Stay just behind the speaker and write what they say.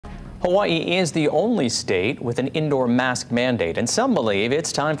Hawaii is the only state with an indoor mask mandate, and some believe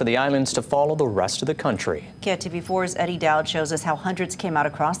it's time for the islands to follow the rest of the country. KTV4's Eddie Dowd shows us how hundreds came out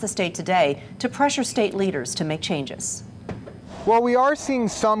across the state today to pressure state leaders to make changes. Well, we are seeing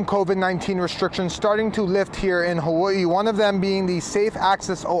some COVID-19 restrictions starting to lift here in Hawaii, one of them being the Safe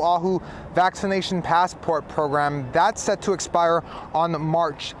Access Oahu vaccination passport program. That's set to expire on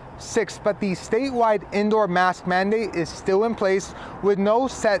March 6th, but the statewide indoor mask mandate is still in place with no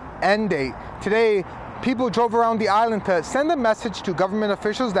set end date. Today, people drove around the island to send a message to government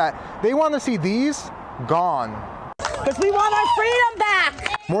officials that they want to see these gone. Because we want our freedom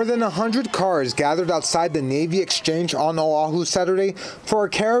back! More than 100 cars gathered outside the Navy Exchange on Oahu Saturday for a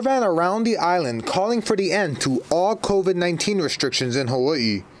caravan around the island calling for the end to all COVID-19 restrictions in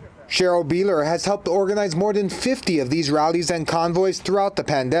Hawaii. Cheryl Beeler has helped organize more than 50 of these rallies and convoys throughout the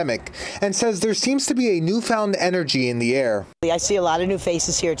pandemic and says there seems to be a newfound energy in the air. I see a lot of new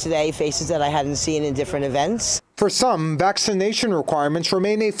faces here today, faces that I hadn't seen in different events. For some, vaccination requirements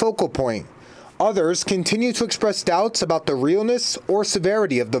remain a focal point. Others continue to express doubts about the realness or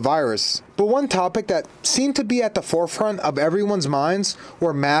severity of the virus. But one topic that seemed to be at the forefront of everyone's minds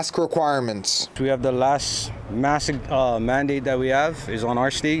were mask requirements. We have the last mask mandate that we have is on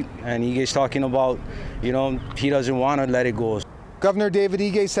our state, and Ige's talking about, he doesn't want to let it go. Governor David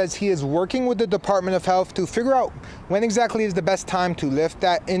Ige says he is working with the Department of Health to figure out when exactly is the best time to lift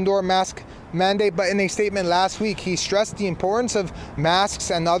that indoor mask mandate. But in a statement last week, he stressed the importance of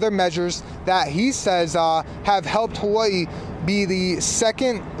masks and other measures that he says have helped Hawaii be the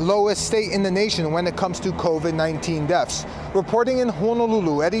second lowest state in the nation when it comes to COVID-19 deaths. Reporting in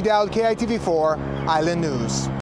Honolulu, Eddie Dowd, KITV4 Island News.